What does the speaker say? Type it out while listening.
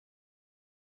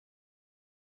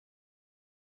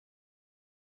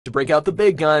To break out the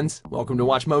big guns, welcome to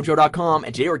WatchMojo.com,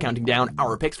 and today we're counting down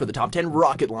our picks for the top 10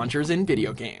 rocket launchers in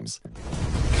video games.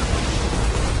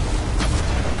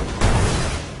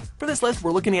 For this list,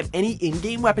 we're looking at any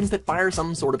in-game weapons that fire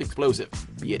some sort of explosive.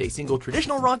 Be it a single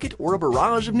traditional rocket or a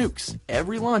barrage of nukes,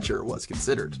 every launcher was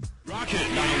considered.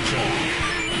 Rocket launcher.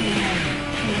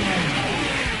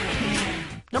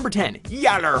 Number 10,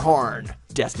 Yallerhorn,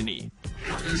 Destiny.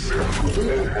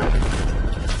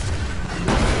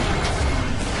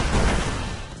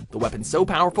 The weapon's so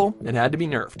powerful, it had to be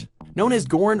nerfed. Known as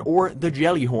Gorn or the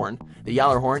Jellyhorn, the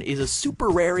Yallerhorn is a super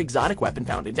rare exotic weapon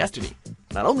found in Destiny.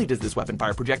 Not only does this weapon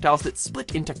fire projectiles that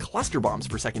split into cluster bombs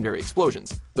for secondary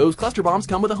explosions, those cluster bombs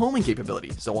come with a homing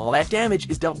capability, so all that damage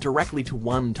is dealt directly to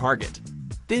one target.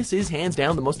 This is hands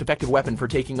down the most effective weapon for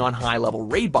taking on high-level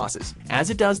raid bosses, as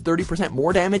it does 30%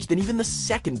 more damage than even the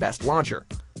second best launcher.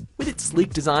 With its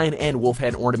sleek design and wolf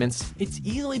head ornaments, it's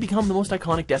easily become the most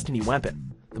iconic Destiny weapon.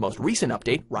 The most recent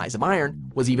update, Rise of Iron,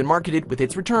 was even marketed with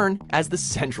its return as the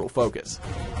central focus.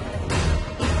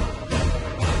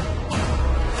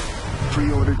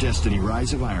 Pre-order Destiny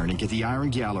Rise of Iron and get the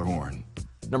Iron Yallerhorn.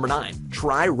 Number 9.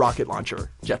 Tri-Rocket Launcher,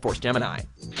 Jet Force Gemini.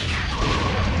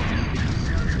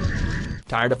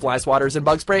 Tired of fly swatters and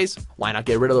bug sprays? Why not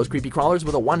get rid of those creepy crawlers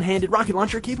with a one-handed rocket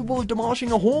launcher capable of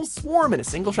demolishing a whole swarm in a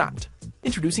single shot?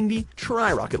 Introducing the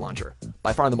Tri-Rocket Launcher,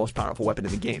 by far the most powerful weapon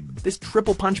in the game. This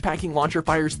triple punch-packing launcher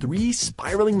fires 3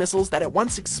 spiraling missiles that at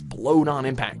once explode on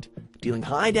impact, dealing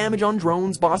high damage on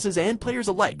drones, bosses, and players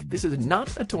alike. This is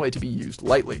not a toy to be used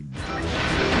lightly.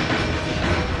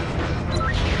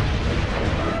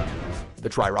 The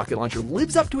Tri-Rocket Launcher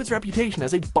lives up to its reputation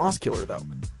as a boss killer, though,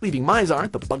 leaving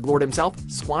Mizar, the bug lord himself,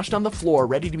 squashed on the floor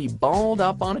ready to be balled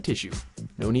up on a tissue.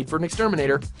 No need for an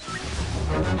exterminator.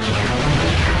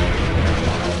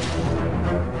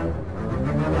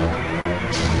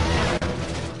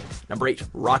 Number 8.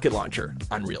 Rocket Launcher,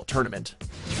 Unreal Tournament.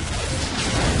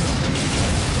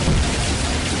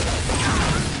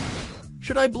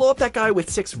 Should I blow up that guy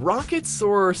with 6 rockets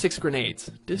or 6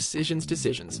 grenades?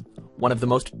 Decisions. One of the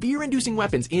most fear-inducing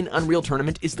weapons in Unreal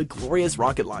Tournament is the glorious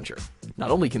rocket launcher.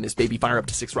 Not only can this baby fire up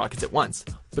to 6 rockets at once,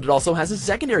 but it also has a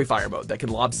secondary fire mode that can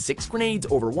lob 6 grenades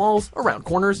over walls, around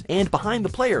corners, and behind the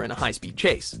player in a high-speed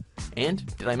chase. And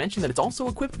did I mention that it's also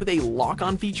equipped with a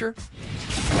lock-on feature?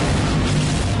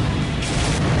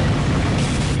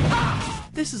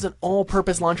 This is an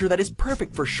all-purpose launcher that is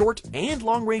perfect for short and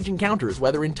long-range encounters,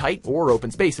 whether in tight or open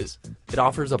spaces. It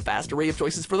offers a vast array of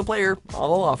choices for the player,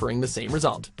 all while offering the same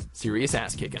result: serious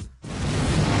ass-kicking.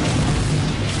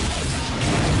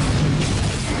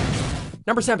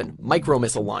 Number 7.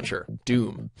 Micro-Missile Launcher,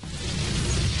 Doom.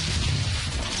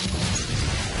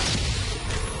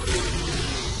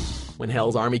 When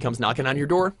Hell's army comes knocking on your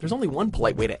door, there's only one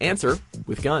polite way to answer: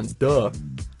 with guns, duh.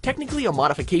 Technically a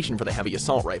modification for the heavy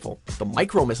assault rifle, the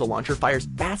micro-missile launcher fires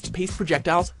fast-paced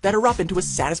projectiles that erupt into a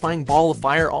satisfying ball of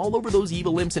fire all over those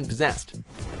evil imps and possessed.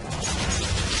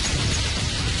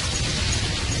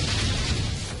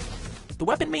 The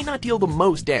weapon may not deal the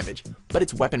most damage, but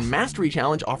its weapon mastery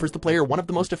challenge offers the player one of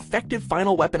the most effective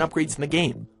final weapon upgrades in the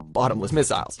game: bottomless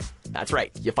missiles. That's right,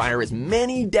 you fire as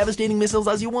many devastating missiles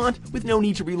as you want with no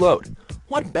need to reload.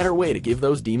 What better way to give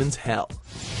those demons hell?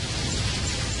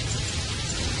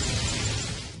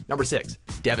 Number 6.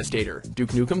 Devastator, Duke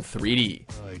Nukem 3D.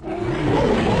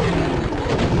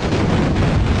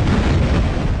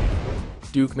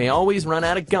 Duke may always run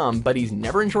out of gum, but he's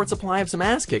never in short supply of some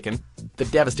ass-kicking. The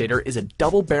Devastator is a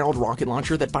double-barreled rocket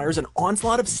launcher that fires an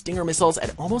onslaught of Stinger missiles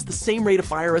at almost the same rate of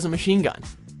fire as a machine gun.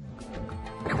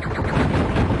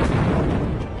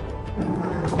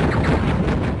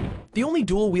 The only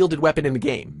dual-wielded weapon in the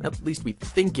game, at least we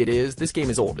think it is. This game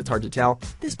is old, it's hard to tell.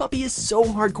 This puppy is so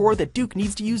hardcore that Duke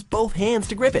needs to use both hands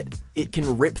to grip it. It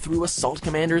can rip through assault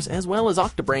commanders as well as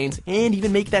octobrains, and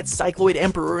even make that cycloid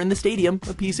emperor in the stadium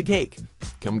a piece of cake.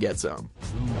 Come get some.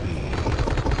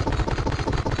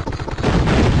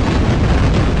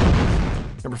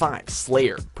 Number 5.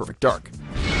 Slayer, Perfect Dark.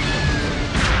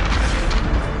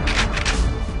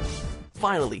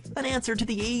 Finally, an answer to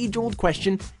the age-old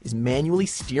question: is manually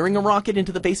steering a rocket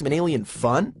into the face of an alien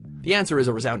fun? The answer is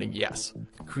a resounding yes.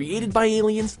 Created by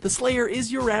aliens, the Slayer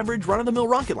is your average run-of-the-mill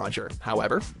rocket launcher.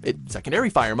 However, its secondary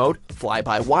fire mode,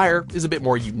 fly-by-wire, is a bit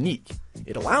more unique.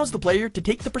 It allows the player to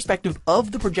take the perspective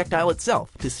of the projectile itself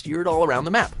to steer it all around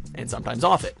the map, and sometimes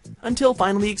off it, until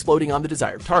finally exploding on the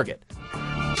desired target.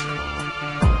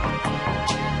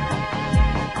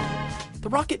 The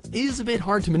rocket is a bit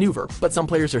hard to maneuver, but some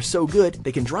players are so good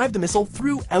they can drive the missile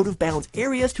through out-of-bounds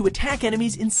areas to attack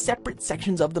enemies in separate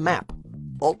sections of the map.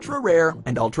 Ultra rare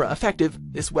and ultra effective,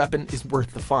 this weapon is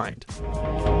worth the find.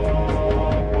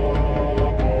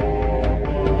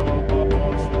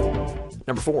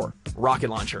 Number 4. Rocket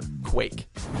Launcher, Quake.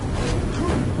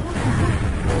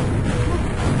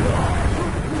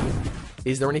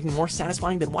 Is there anything more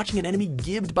satisfying than watching an enemy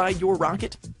gibbed by your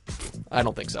rocket? I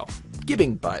don't think so.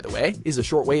 Gibbing, by the way, is a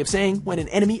short way of saying when an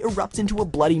enemy erupts into a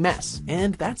bloody mess,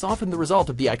 and that's often the result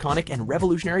of the iconic and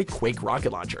revolutionary Quake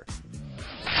rocket launcher.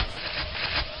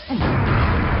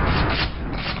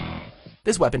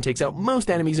 This weapon takes out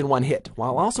most enemies in one hit,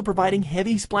 while also providing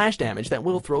heavy splash damage that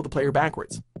will throw the player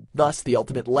backwards. Thus, the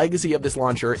ultimate legacy of this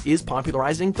launcher is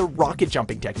popularizing the rocket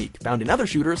jumping technique found in other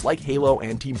shooters like Halo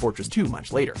and Team Fortress 2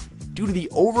 much later. Due to the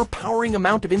overpowering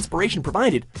amount of inspiration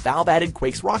provided, Valve added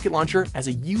Quake's rocket launcher as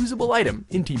a usable item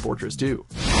in Team Fortress 2.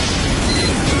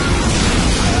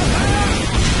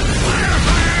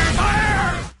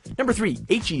 Number 3.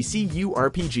 HECU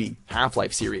RPG,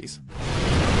 Half-Life series.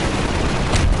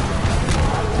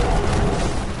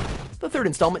 The third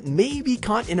installment may be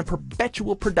caught in a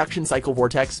perpetual production cycle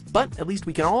vortex, but at least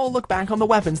we can all look back on the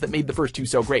weapons that made the first two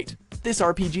so great. This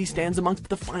RPG stands amongst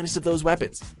the finest of those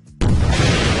weapons,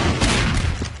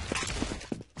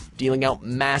 dealing out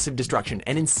massive destruction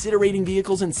and incinerating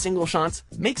vehicles in single shots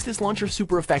makes this launcher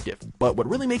super effective. But what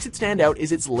really makes it stand out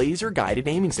is its laser-guided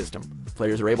aiming system.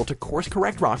 Players are able to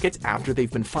course-correct rockets after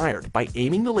they've been fired by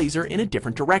aiming the laser in a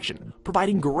different direction,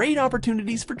 providing great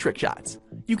opportunities for trick shots.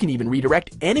 You can even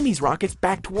redirect enemies' rockets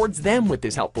back towards them with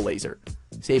this helpful laser.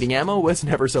 Saving ammo was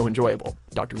never so enjoyable.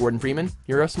 Dr. Gordon Freeman,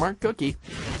 you're a smart cookie.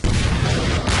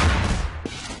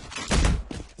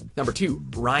 Number 2.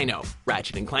 Rhino,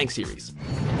 Ratchet & Clank series.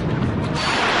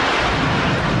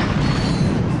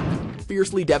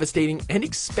 Fiercely devastating and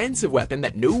expensive weapon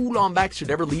that no Lombax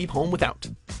should ever leave home without.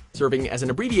 Serving as an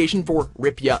abbreviation for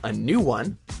Rip Ya a New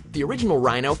One, the original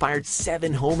Rhino fired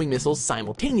 7 homing missiles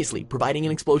simultaneously, providing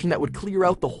an explosion that would clear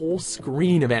out the whole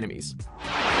screen of enemies.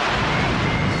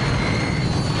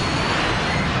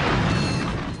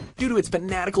 Due to its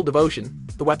fanatical devotion,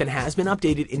 the weapon has been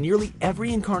updated in nearly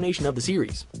every incarnation of the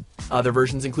series. Other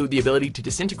versions include the ability to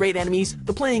disintegrate enemies,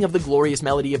 the playing of the glorious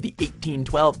melody of the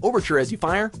 1812 overture as you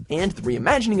fire, and the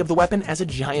reimagining of the weapon as a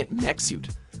giant mech suit.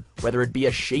 Whether it be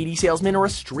a shady salesman or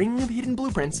a string of hidden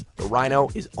blueprints, the Rhino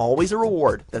is always a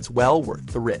reward that's well worth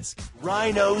the risk.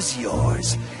 Rhino's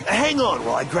yours. Hang on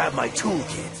while I grab my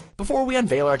toolkit. Before we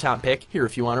unveil our top pick, here are a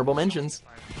few honorable mentions.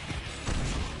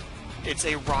 It's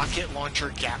a rocket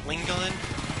launcher Gatling gun.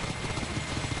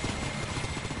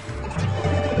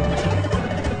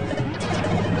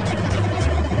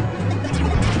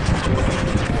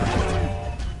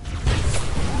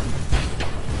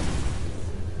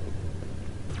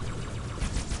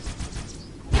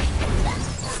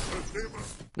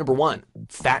 Number 1.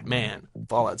 Fat Man,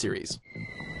 Fallout series.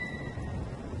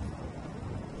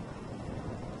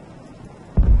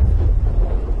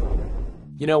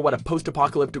 You know what a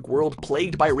post-apocalyptic world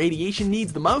plagued by radiation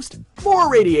needs the most? More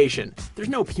radiation! There's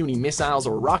no puny missiles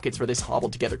or rockets for this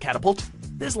hobbled-together catapult.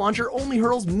 This launcher only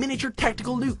hurls miniature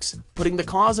tactical nukes, putting the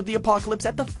cause of the apocalypse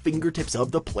at the fingertips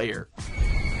of the player.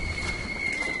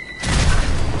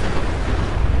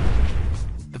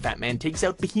 The Fat Man takes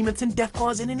out behemoths and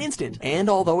deathclaws in an instant, and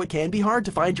although it can be hard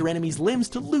to find your enemy's limbs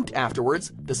to loot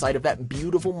afterwards, the sight of that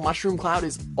beautiful mushroom cloud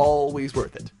is always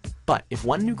worth it. But if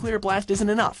one nuclear blast isn't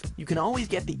enough, you can always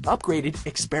get the upgraded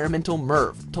experimental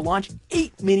MIRV to launch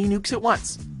 8 mini nukes at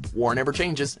once. War never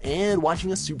changes, and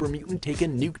watching a super mutant take a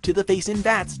nuke to the face in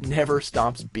VATS never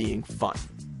stops being fun.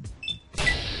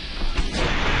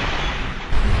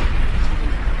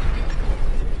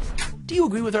 Do you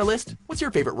agree with our list? What's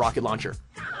your favorite rocket launcher?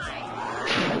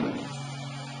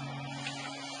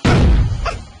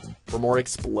 For more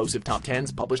explosive top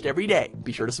 10s published every day,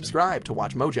 be sure to subscribe to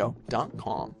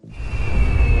WatchMojo.com.